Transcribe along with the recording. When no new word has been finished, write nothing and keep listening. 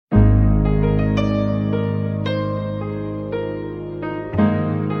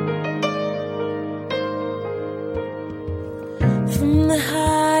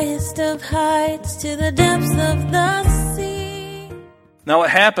highest of heights to the depths of the sea. Now what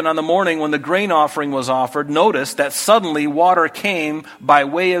happened on the morning when the grain offering was offered, notice that suddenly water came by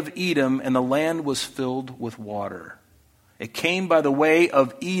way of Edom, and the land was filled with water. It came by the way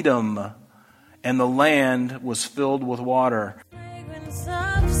of Edom, and the land was filled with water. Fragrance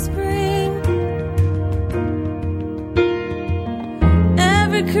of spring.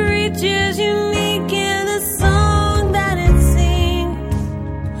 Every creature's unique in the song that it sings,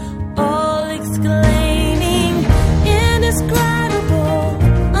 all exclaiming, indescribable,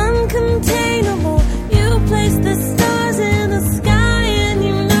 uncontainable. You place the stars in the sky and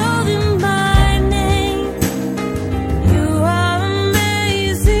you know them by name. You are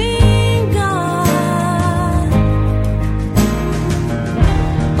amazing, God.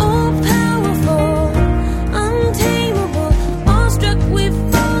 All powerful, untamable, awestruck we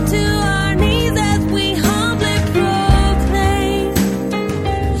fall to our knees as we humbly proclaim.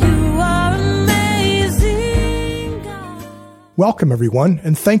 You are amazing, God. Welcome, everyone,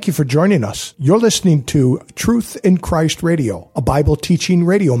 and thank you for joining us. You're listening to Truth in Christ Radio, a Bible teaching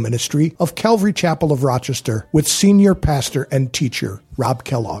radio ministry of Calvary Chapel of Rochester with senior pastor and teacher Rob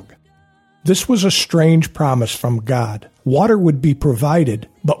Kellogg. This was a strange promise from God. Water would be provided,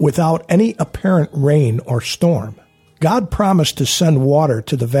 but without any apparent rain or storm. God promised to send water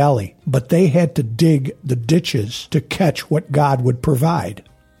to the valley, but they had to dig the ditches to catch what God would provide.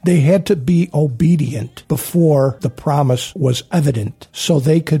 They had to be obedient before the promise was evident, so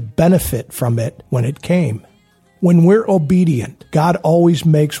they could benefit from it when it came. When we're obedient, God always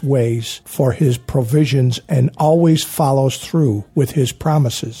makes ways for His provisions and always follows through with His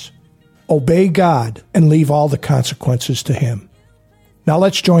promises. Obey God and leave all the consequences to Him. Now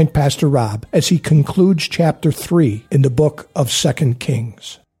let's join Pastor Rob as he concludes chapter 3 in the book of 2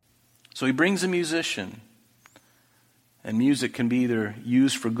 Kings. So he brings a musician. And music can be either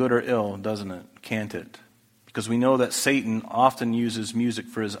used for good or ill, doesn't it? Can't it? Because we know that Satan often uses music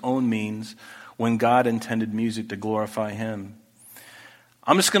for his own means when God intended music to glorify him.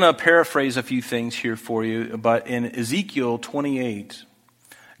 I'm just going to paraphrase a few things here for you, but in Ezekiel 28,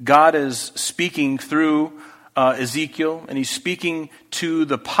 God is speaking through Ezekiel, and he's speaking to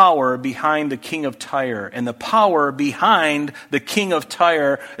the power behind the king of Tyre. And the power behind the king of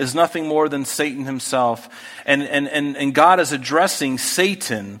Tyre is nothing more than Satan himself. And God is addressing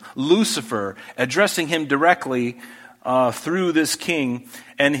Satan, Lucifer, addressing him directly through this king.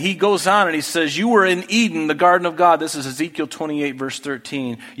 And he goes on and he says, you were in Eden, the garden of God. This is Ezekiel 28, verse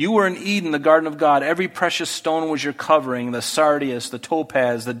 13. You were in Eden, the garden of God. Every precious stone was your covering, the sardius, the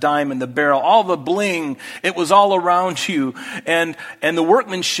topaz, the diamond, the beryl, all the bling. It was all around you. And the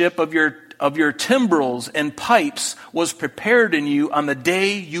workmanship of your timbrels and pipes was prepared in you on the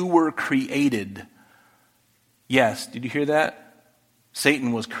day you were created. Yes, did you hear that?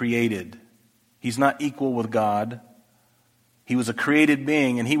 Satan was created. He's not equal with God. He was a created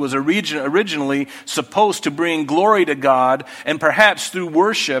being, and he was originally supposed to bring glory to God, and perhaps through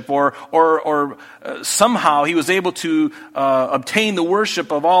worship or somehow he was able to obtain the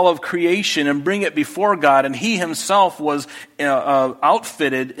worship of all of creation and bring it before God. And he himself was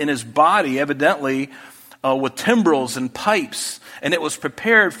outfitted in his body, evidently, with timbrels and pipes. And it was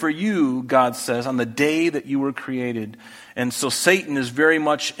prepared for you, God says, on the day that you were created. And so Satan is very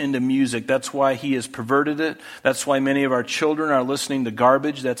much into music. That's why he has perverted it. That's why many of our children are listening to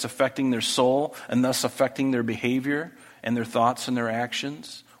garbage that's affecting their soul and thus affecting their behavior and their thoughts and their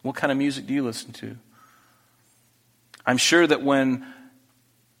actions. What kind of music do you listen to? I'm sure that when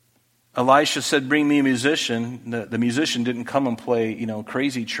Elisha said, bring me a musician, the musician didn't come and play,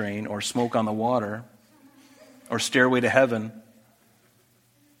 Crazy Train or Smoke on the Water or Stairway to Heaven.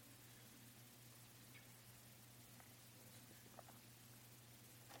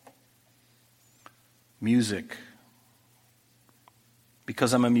 Music.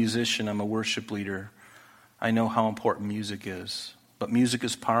 Because I'm a musician, I'm a worship leader, I know how important music is. But music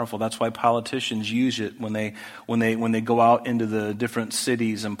is powerful. That's why politicians use it when they go out into the different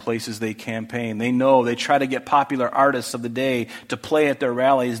cities and places they campaign. They try to get popular artists of the day to play at their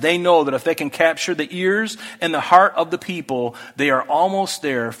rallies. They know that if they can capture the ears and the heart of the people, they are almost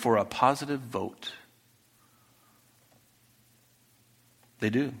there for a positive vote.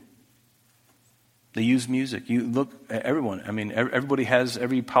 They do. They use music. You look at everyone.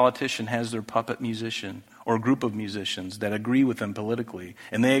 Every politician has their puppet musician or group of musicians that agree with them politically.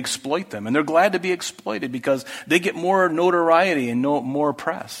 And they exploit them. And they're glad to be exploited because they get more notoriety and more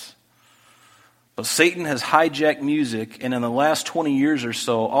press. But Satan has hijacked music, and in the last 20 years or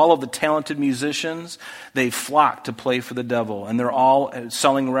so, all of the talented musicians, they've flocked to play for the devil. And they're all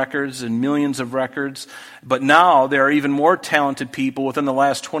selling records and millions of records. But now there are even more talented people within the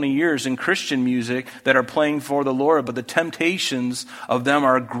last 20 years in Christian music that are playing for the Lord. But the temptations of them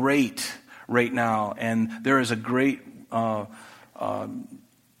are great right now. And there is a great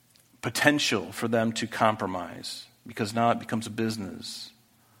potential for them to compromise, because now it becomes a business.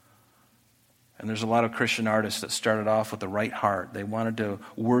 And there's a lot of Christian artists that started off with the right heart. They wanted to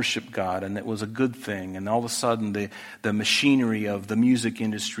worship God, and it was a good thing. And all of a sudden, the machinery of the music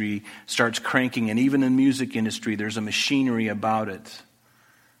industry starts cranking. And even in the music industry, there's a machinery about it.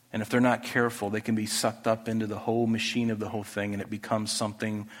 And if they're not careful, they can be sucked up into the whole machine of the whole thing, and it becomes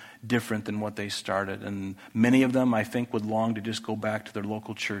something different than what they started. And many of them, I think, would long to just go back to their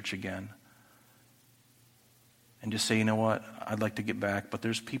local church again and just say, you know what, I'd like to get back. But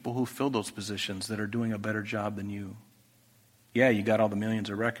there's people who fill those positions that are doing a better job than you. Yeah, you got all the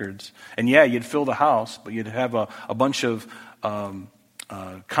millions of records. And yeah, you'd fill the house, but you'd have a bunch of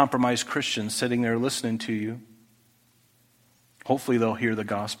compromised Christians sitting there listening to you. Hopefully they'll hear the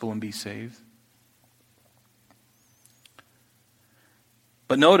gospel and be saved.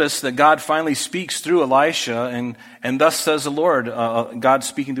 But notice that God finally speaks through Elisha, and thus says the Lord, God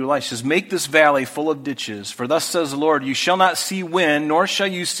speaking through Elisha, says, make this valley full of ditches. For thus says the Lord, you shall not see wind, nor shall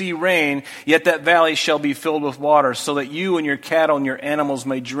you see rain, yet that valley shall be filled with water, so that you and your cattle and your animals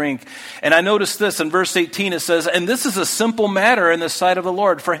may drink. And I notice this in verse 18, it says, and this is a simple matter in the sight of the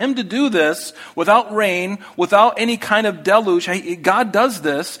Lord. For him to do this without rain, without any kind of deluge, God does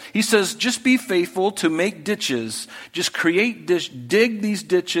this. He says, just be faithful to make ditches. Just dig these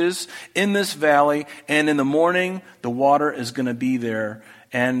ditches in this valley, and in the morning the water is going to be there.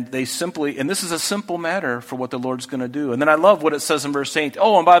 And this is a simple matter for what the Lord's going to do. And then I love what it says in verse 8.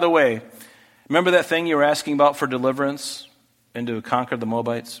 Oh, and by the way, remember that thing you were asking about for deliverance and to conquer the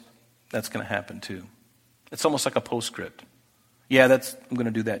Moabites? That's going to happen too. It's almost like a postscript. Yeah, I'm going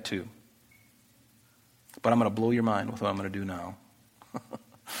to do that too. But I'm going to blow your mind with what I'm going to do now.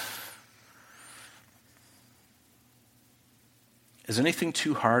 Is anything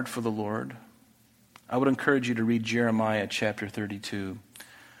too hard for the Lord? I would encourage you to read Jeremiah chapter 32,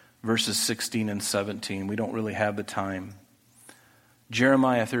 verses 16 and 17. We don't really have the time.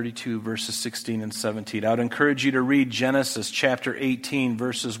 Jeremiah 32, verses 16 and 17. I would encourage you to read Genesis chapter 18,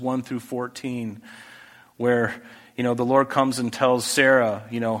 verses 1 through 14, where, the Lord comes and tells Sarah,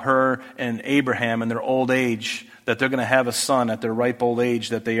 her and Abraham in their old age, that they're going to have a son at their ripe old age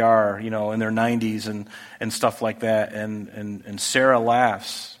that they are, in their 90s and stuff like that. And Sarah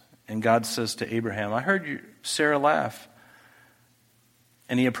laughs. And God says to Abraham, I heard Sarah laugh.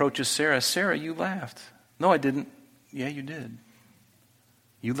 And he approaches Sarah. Sarah, you laughed. No, I didn't. Yeah, you did.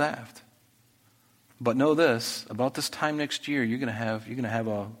 You laughed. But know this, about this time next year, you're going to have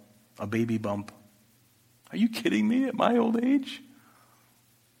a baby bump. Are you kidding me at my old age?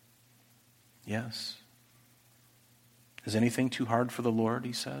 Yes. Is anything too hard for the Lord,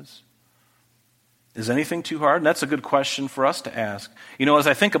 he says? Is anything too hard? And that's a good question for us to ask. As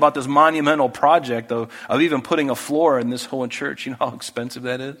I think about this monumental project of even putting a floor in this whole church, you know how expensive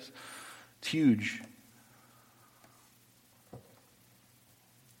that is? It's huge.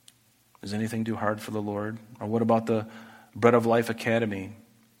 Is anything too hard for the Lord? Or what about the Bread of Life Academy?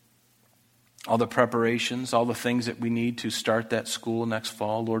 All the preparations, all the things that we need to start that school next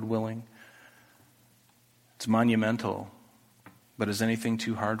fall, Lord willing. It's monumental. But is anything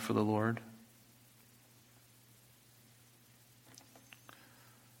too hard for the Lord?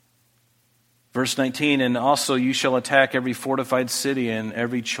 Verse 19, and also you shall attack every fortified city and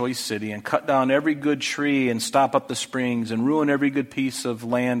every choice city, and cut down every good tree, and stop up the springs, and ruin every good piece of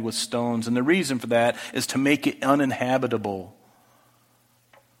land with stones. And the reason for that is to make it uninhabitable.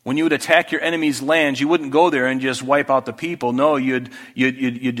 When you would attack your enemy's lands, you wouldn't go there and just wipe out the people. No, you'd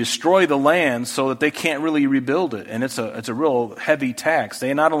destroy the land so that they can't really rebuild it. And it's a real heavy tax.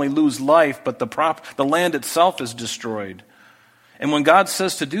 They not only lose life, but the land itself is destroyed. And when God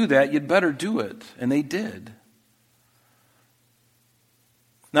says to do that, you'd better do it. And they did.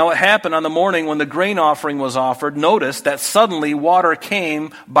 Now what happened on the morning when the grain offering was offered, notice that suddenly water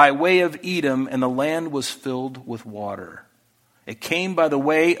came by way of Edom, and the land was filled with water. It came by the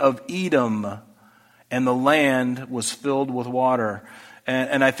way of Edom, and the land was filled with water.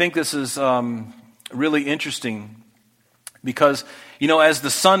 And I think this is really interesting. Because, as the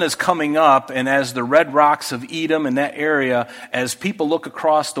sun is coming up and as the red rocks of Edom in that area, as people look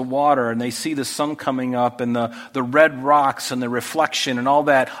across the water and they see the sun coming up and the red rocks and the reflection and all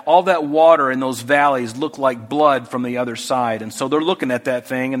that water in those valleys look like blood from the other side. And so they're looking at that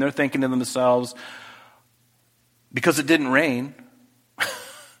thing and they're thinking to themselves, because it didn't rain,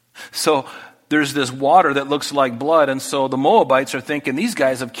 so there's this water that looks like blood, and so the Moabites are thinking, these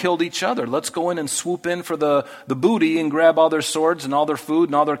guys have killed each other. Let's go in and swoop in for the booty and grab all their swords and all their food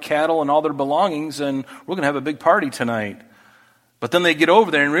and all their cattle and all their belongings, and we're going to have a big party tonight. But then they get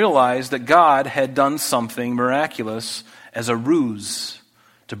over there and realize that God had done something miraculous as a ruse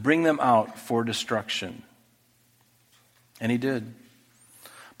to bring them out for destruction. And he did.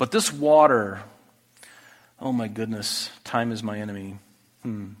 But this water, oh my goodness, time is my enemy.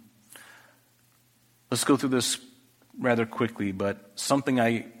 Let's go through this rather quickly, but something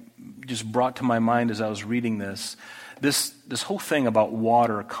I just brought to my mind as I was reading this. This whole thing about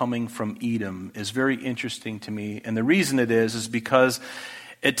water coming from Edom is very interesting to me, and the reason it is because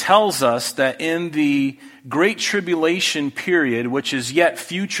it tells us that in the Great Tribulation period, which is yet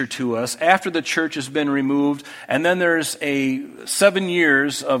future to us, after the church has been removed, and then there's 7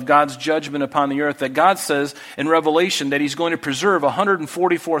 years of God's judgment upon the earth, that God says in Revelation that He's going to preserve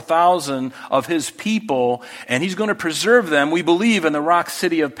 144,000 of His people, and He's going to preserve them, we believe, in the rock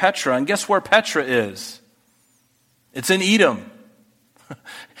city of Petra. And guess where Petra is? It's in Edom.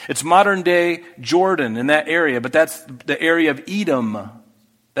 It's modern day Jordan in that area, but that's the area of Edom.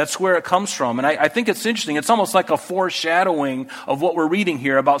 That's where it comes from. And I think it's interesting. It's almost like a foreshadowing of what we're reading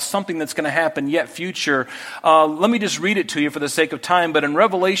here about something that's going to happen yet future. Let me just read it to you for the sake of time. But in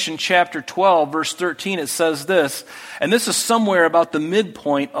Revelation chapter 12, verse 13, it says this. And this is somewhere about the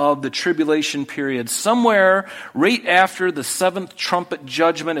midpoint of the tribulation period. Somewhere right after the 7th trumpet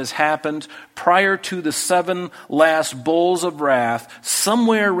judgment has happened, prior to the 7 last bowls of wrath,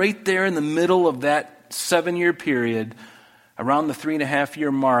 somewhere right there in the middle of that 7-year period, around the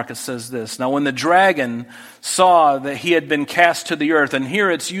 3.5-year mark, it says this. Now, when the dragon saw that he had been cast to the earth, and here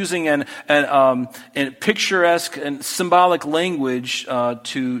it's using an picturesque and symbolic language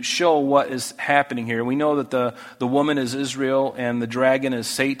to show what is happening here. We know that the woman is Israel and the dragon is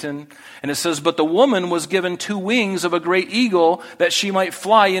Satan. And it says, but the woman was given 2 wings of a great eagle that she might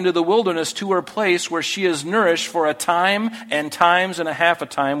fly into the wilderness to her place where she is nourished for a time and times and a half a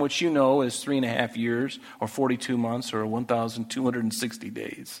time, which you know is 3.5 years or 42 months or 1,260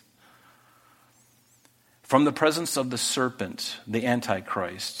 days. From the presence of the serpent, the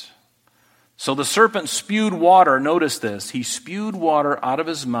Antichrist. So the serpent spewed water, notice this, he spewed water out of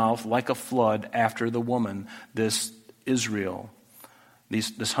his mouth like a flood after the woman, this Israel,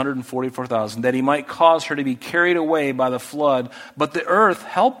 this 144,000, that he might cause her to be carried away by the flood. But the earth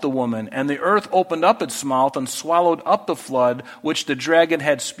helped the woman, and the earth opened up its mouth and swallowed up the flood, which the dragon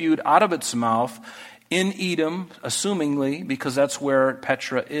had spewed out of its mouth in Edom, assumingly, because that's where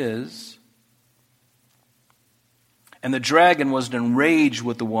Petra is. And the dragon was enraged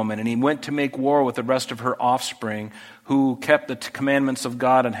with the woman, and he went to make war with the rest of her offspring, who kept the commandments of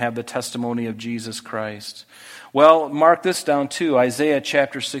God and have the testimony of Jesus Christ. Well, mark this down too, Isaiah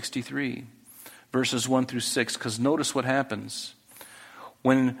chapter 63, verses 1 through 6, because notice what happens.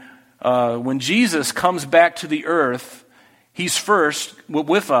 When Jesus comes back to the earth, he's first,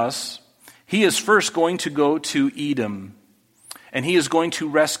 with us, he is first going to go to Edom. And he is going to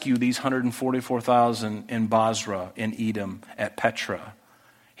rescue these 144,000 in Basra, in Edom, at Petra.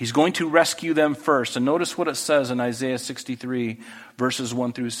 He's going to rescue them first. And notice what it says in Isaiah 63, verses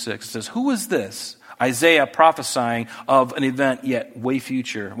 1 through 6. It says, who is this? Isaiah prophesying of an event yet way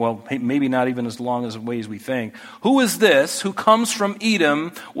future. Well, maybe not even as long as way as we think. Who is this who comes from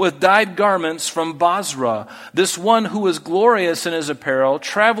Edom with dyed garments from Basra? This one who is glorious in his apparel,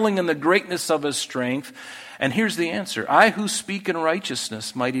 traveling in the greatness of his strength. And here's the answer. I who speak in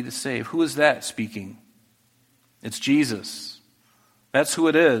righteousness, mighty to save. Who is that speaking? It's Jesus. That's who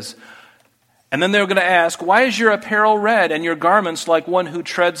it is. And then they're going to ask, why is your apparel red and your garments like one who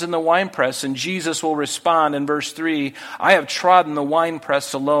treads in the winepress? And Jesus will respond in verse 3, I have trodden the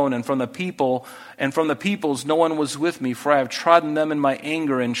winepress alone, and from the peoples no one was with me, for I have trodden them in my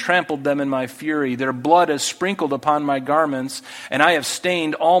anger and trampled them in my fury. Their blood is sprinkled upon my garments, and I have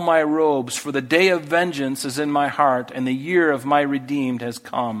stained all my robes, for the day of vengeance is in my heart, and the year of my redeemed has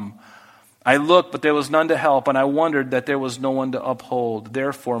come. I looked, but there was none to help, and I wondered that there was no one to uphold.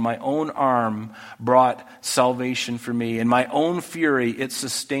 Therefore, my own arm brought salvation for me. In my own fury, it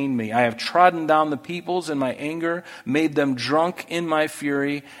sustained me. I have trodden down the peoples in my anger, made them drunk in my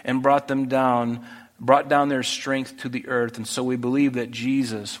fury, and brought down their strength to the earth. And so we believe that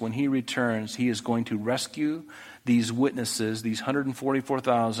Jesus, when he returns, he is going to rescue these witnesses, these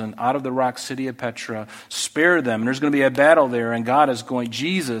 144,000, out of the rock city of Petra, spare them. And there's going to be a battle there, and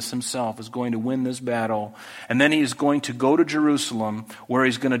Jesus himself is going to win this battle. And then he is going to go to Jerusalem, where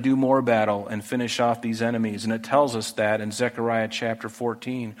he's going to do more battle and finish off these enemies. And it tells us that in Zechariah chapter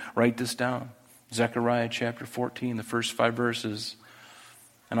 14. Write this down. Zechariah chapter 14, the first 5 verses.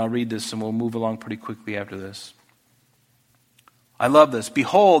 And I'll read this, and we'll move along pretty quickly after this. I love this.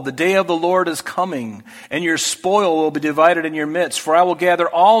 Behold, the day of the Lord is coming, and your spoil will be divided in your midst. For I will gather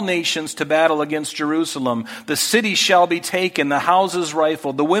all nations to battle against Jerusalem. The city shall be taken, the houses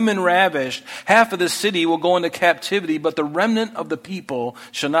rifled, the women ravished. Half of the city will go into captivity, but the remnant of the people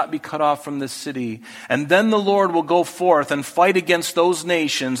shall not be cut off from this city. And then the Lord will go forth and fight against those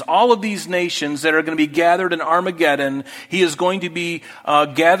nations, all of these nations that are going to be gathered in Armageddon. He is going to be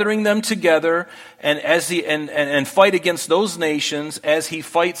gathering them together and fight against those nations as he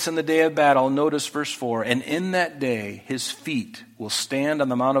fights in the day of battle. Notice verse 4. And in that day his feet will stand on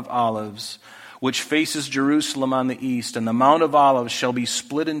the Mount of Olives, which faces Jerusalem on the east, and the Mount of Olives shall be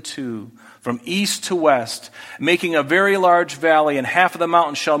split in two, from east to west, making a very large valley, and half of the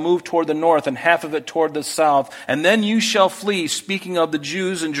mountain shall move toward the north, and half of it toward the south. And then you shall flee, speaking of the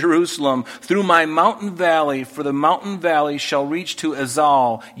Jews in Jerusalem, through my mountain valley, for the mountain valley shall reach to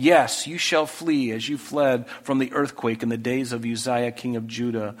Azal. Yes, you shall flee as you fled from the earthquake in the days of Uzziah, king of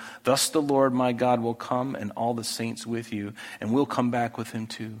Judah. Thus the Lord my God will come, and all the saints with you, and we'll come back with him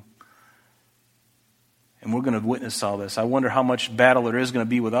too. And we're going to witness all this. I wonder how much battle there is going to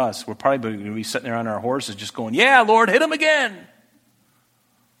be with us. We're probably going to be sitting there on our horses just going, yeah, Lord, hit him again.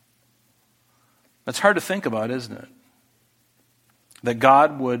 That's hard to think about, isn't it? That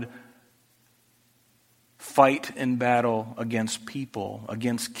God would fight in battle against people,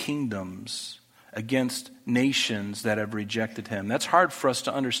 against kingdoms, against nations that have rejected him. That's hard for us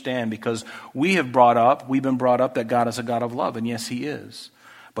to understand because we've been brought up that God is a God of love, and yes, he is.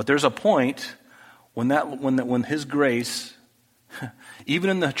 But there's a point when his grace, even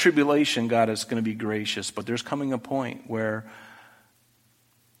in the tribulation, God is going to be gracious. But there's coming a point where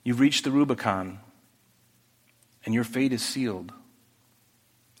you've reached the Rubicon and your fate is sealed.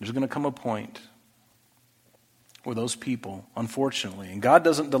 There's going to come a point where those people, unfortunately, and God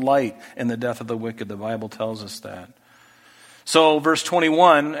doesn't delight in the death of the wicked. The Bible tells us that. So verse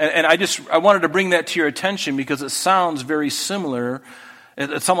 21, and I wanted to bring that to your attention because it sounds very similar.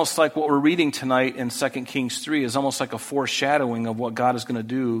 It's almost like what we're reading tonight in 2 Kings 3 is almost like a foreshadowing of what God is going to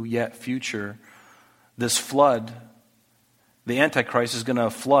do yet future. This flood, the Antichrist is going to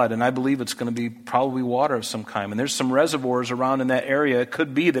flood, and I believe it's going to be probably water of some kind. And there's some reservoirs around in that area. It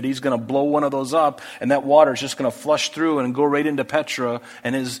could be that he's going to blow one of those up, and that water is just going to flush through and go right into Petra,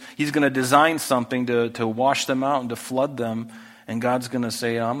 and he's going to design something to wash them out and to flood them, and God's going to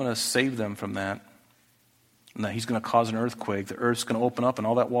say, I'm going to save them from that. And that he's going to cause an earthquake. The earth's going to open up and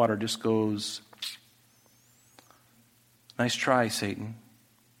all that water just goes. Nice try, Satan.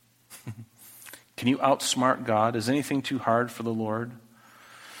 Can you outsmart God? Is anything too hard for the Lord?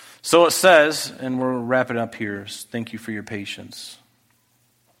 So it says, and we're wrapping up here. Thank you for your patience.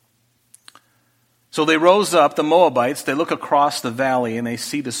 So they rose up, the Moabites, they look across the valley and they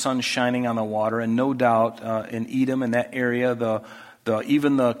see the sun shining on the water. And no doubt in Edom, in that area,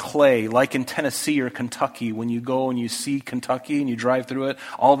 even the clay, like in Tennessee or Kentucky, when you go and you see Kentucky and you drive through it,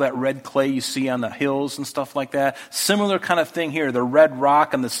 all that red clay you see on the hills and stuff like that. Similar kind of thing here. The red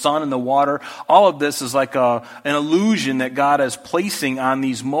rock and the sun and the water. All of this is like an illusion that God is placing on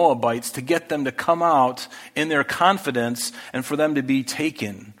these Moabites to get them to come out in their confidence and for them to be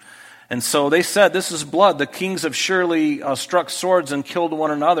taken. And so they said, this is blood. The kings have surely struck swords and killed one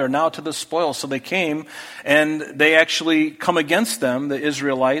another. Now to the spoil. So they came and they actually come against them, the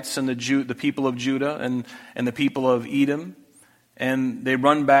Israelites and the people of Judah and the people of Edom. And they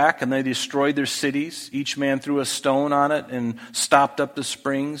run back and they destroyed their cities. Each man threw a stone on it and stopped up the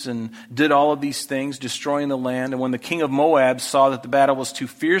springs and did all of these things, destroying the land. And when the king of Moab saw that the battle was too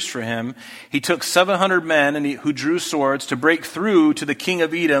fierce for him, he took 700 men who drew swords to break through to the king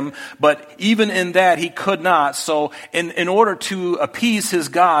of Edom. But even in that, he could not. So in order to appease his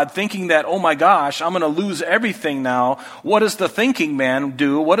God, thinking that, oh my gosh, I'm going to lose everything now, what does the thinking man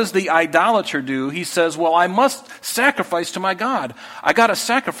do? What does the idolater do? He says, well, I must sacrifice to my God. I got to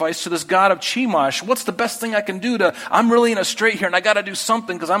sacrifice to this God of Chemosh. What's the best thing I can do I'm really in a strait here and I got to do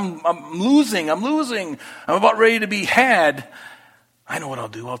something because I'm losing. I'm about ready to be had. I know what I'll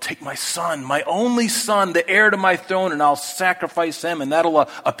do. I'll take my son, my only son, the heir to my throne, and I'll sacrifice him, and that'll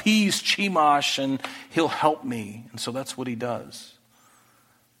appease Chemosh and he'll help me. And so that's what he does.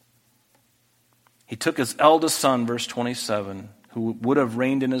 He took his eldest son, verse 27, who would have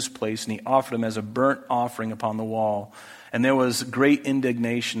reigned in his place, and he offered him as a burnt offering upon the wall. And there was great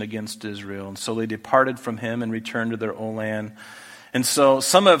indignation against Israel, and so they departed from him and returned to their own land. And so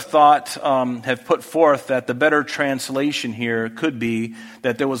some have thought, have put forth that the better translation here could be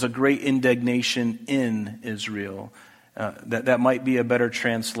that there was a great indignation in Israel. That might be a better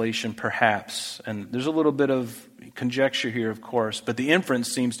translation, perhaps. And there's a little bit of conjecture here, of course, but the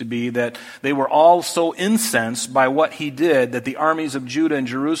inference seems to be that they were all so incensed by what he did that the armies of Judah and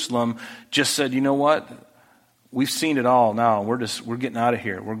Jerusalem just said, you know what? We've seen it all now. We're getting out of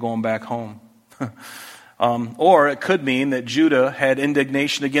here. We're going back home. Or it could mean that Judah had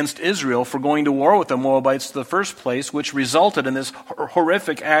indignation against Israel for going to war with the Moabites in the first place, which resulted in this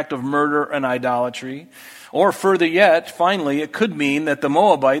horrific act of murder and idolatry. Or further yet, finally, it could mean that the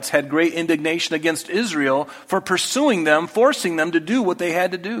Moabites had great indignation against Israel for pursuing them, forcing them to do what they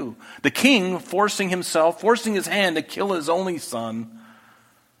had to do. The king forcing his hand to kill his only son.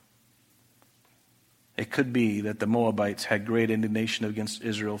 It could be that the Moabites had great indignation against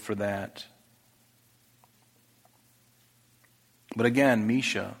Israel for that. But again,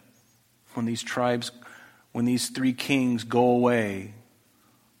 Mesha, when these three kings go away,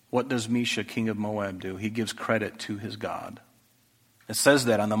 what does Mesha, king of Moab, do? He gives credit to his God. It says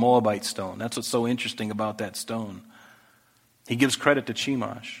that on the Moabite stone. That's what's so interesting about that stone. He gives credit to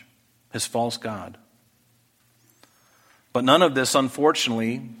Chemosh, his false god. But none of this,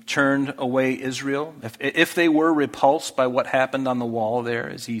 unfortunately, turned away Israel. If they were repulsed by what happened on the wall there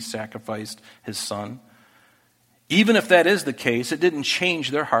as he sacrificed his son, even if that is the case, it didn't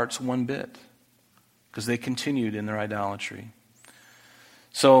change their hearts one bit, because they continued in their idolatry.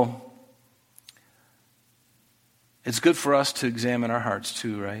 So, it's good for us to examine our hearts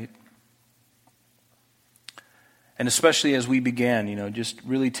too, right? And especially as we began, just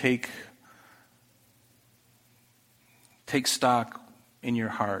really take stock in your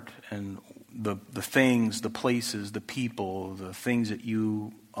heart and the things, the places, the people, the things that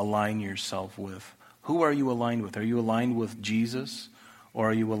you align yourself with. Who are you aligned with? Are you aligned with Jesus,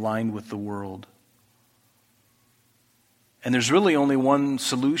 or are you aligned with the world? And there's really only one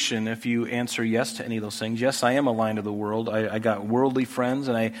solution if you answer yes to any of those things. Yes, I am aligned to the world. I got worldly friends,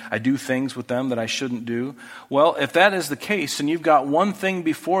 and I do things with them that I shouldn't do. Well, if that is the case, then you've got one thing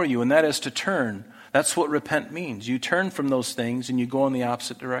before you, and that is to turn. That's what repent means. You turn from those things and you go in the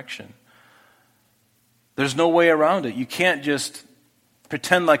opposite direction. There's no way around it. You can't just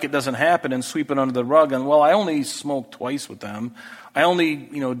pretend like it doesn't happen and sweep it under the rug and, I only smoke twice with them. I only,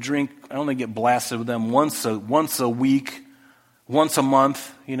 drink, I only get blasted with them once a week, once a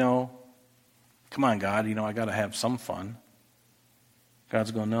month, Come on, God, I got to have some fun.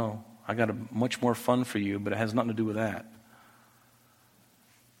 God's going, no, I got much more fun for you, but it has nothing to do with that.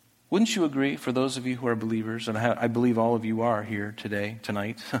 Wouldn't you agree, for those of you who are believers, and I believe all of you are here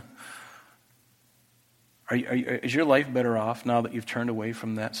tonight, is your life better off now that you've turned away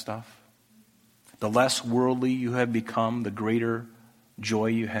from that stuff? The less worldly you have become, the greater joy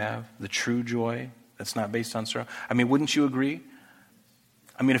you have, the true joy that's not based on sorrow. Wouldn't you agree?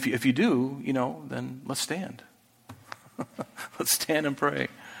 If you do, then let's stand. Let's stand and pray.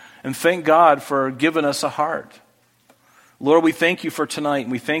 And thank God for giving us a heart. Lord, we thank you for tonight,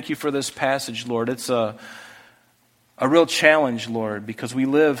 and we thank you for this passage, Lord. It's a real challenge, Lord, because we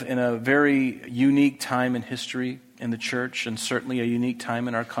live in a very unique time in history in the church, and certainly a unique time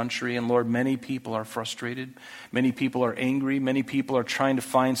in our country. And Lord, many people are frustrated. Many people are angry. Many people are trying to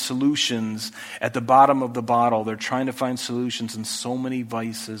find solutions at the bottom of the bottle. They're trying to find solutions in so many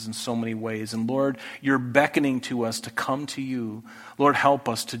vices, in so many ways. And Lord, you're beckoning to us to come to you. Lord, help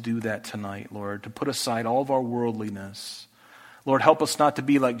us to do that tonight, Lord, to put aside all of our worldliness. Lord, help us not to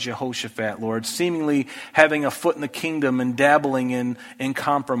be like Jehoshaphat, Lord, seemingly having a foot in the kingdom and dabbling in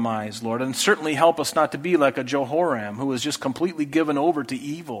compromise, Lord. And certainly help us not to be like a Jehoram who was just completely given over to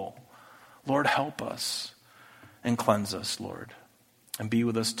evil. Lord, help us and cleanse us, Lord. And be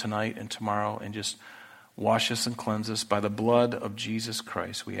with us tonight and tomorrow and just wash us and cleanse us by the blood of Jesus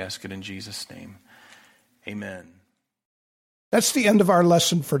Christ. We ask it in Jesus' name. Amen. That's the end of our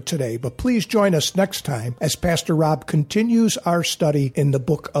lesson for today, but please join us next time as Pastor Rob continues our study in the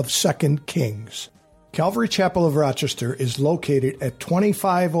book of 2 Kings. Calvary Chapel of Rochester is located at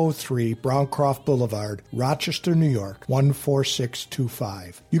 2503 Browncroft Boulevard, Rochester, New York,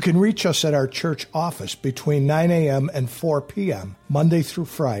 14625. You can reach us at our church office between 9 a.m. and 4 p.m., Monday through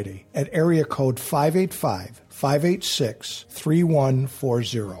Friday, at area code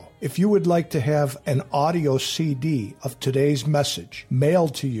 585-586-3140. If you would like to have an audio CD of today's message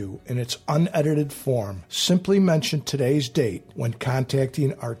mailed to you in its unedited form, simply mention today's date when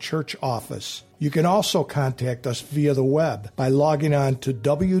contacting our church office. You can also contact us via the web by logging on to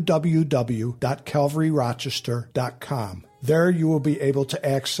www.calvaryrochester.com. There you will be able to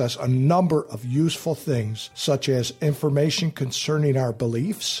access a number of useful things, such as information concerning our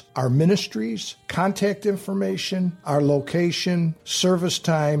beliefs, our ministries, contact information, our location, service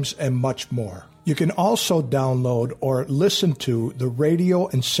times, and much more. You can also download or listen to the radio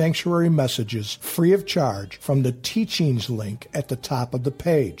and sanctuary messages free of charge from the teachings link at the top of the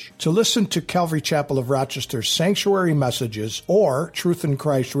page. To listen to Calvary Chapel of Rochester's sanctuary messages or Truth in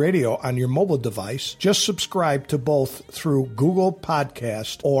Christ Radio on your mobile device, just subscribe to both through Google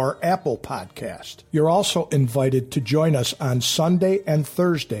Podcast or Apple Podcast. You're also invited to join us on Sunday and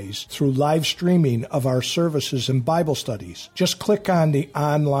Thursdays through live streaming of our services and Bible studies. Just click on the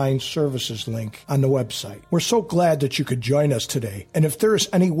online services link on the website. We're so glad that you could join us today. And if there is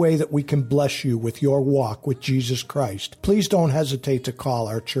any way that we can bless you with your walk with Jesus Christ, please don't hesitate to call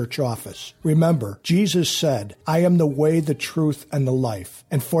our church office. Remember, Jesus said, "I am the way, the truth, and the life.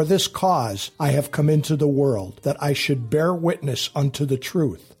 And for this cause I have come into the world, that I should bear witness unto the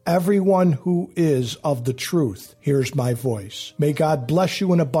truth. Everyone who is of the truth hears my voice." May God bless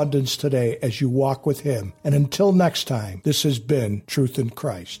you in abundance today as you walk with Him. And until next time, this has been Truth in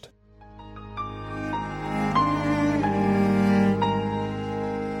Christ.